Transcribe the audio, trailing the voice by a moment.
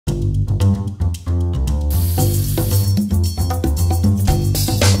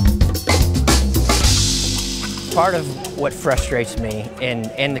Part of what frustrates me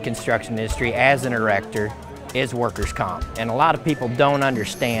in the construction industry as an erector is workers' comp. And a lot of people don't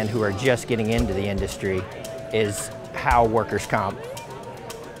understand, who are just getting into the industry, is how workers' comp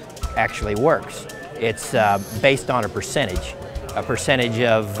actually works. It's based on a percentage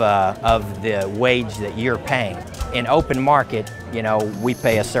of the wage that you're paying. In open market, you know, we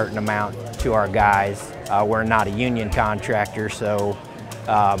pay a certain amount to our guys. We're not a union contractor, so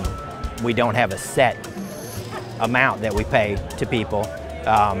we don't have a set amount that we pay to people.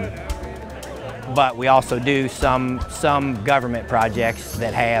 But we also do some government projects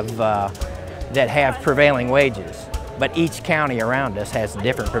that have prevailing wages. But each county around us has a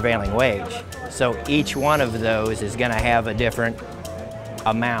different prevailing wage. So each one of those is going to have a different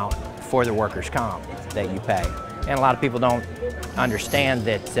amount for the workers' comp that you pay. And a lot of people don't understand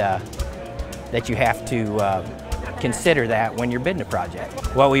that you have to consider that when you're bidding a project.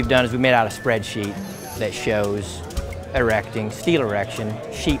 What we've done is we made out a spreadsheet that shows erecting, steel erection,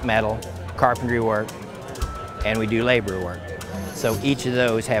 sheet metal, carpentry work, and we do labor work. So each of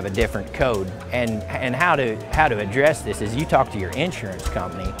those have a different code. And how to address this is you talk to your insurance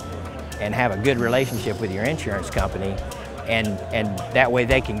company and have a good relationship with your insurance company, and that way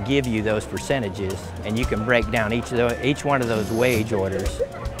they can give you those percentages, and you can break down each one of those wage orders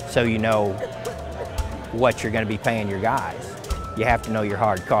so you know what you're going to be paying your guys. You have to know your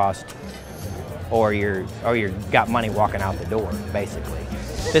hard cost, or you're got money walking out the door, basically.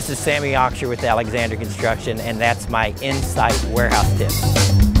 This is Sammy Auxier with Alexander Construction, and that's my Insight Warehouse Tip.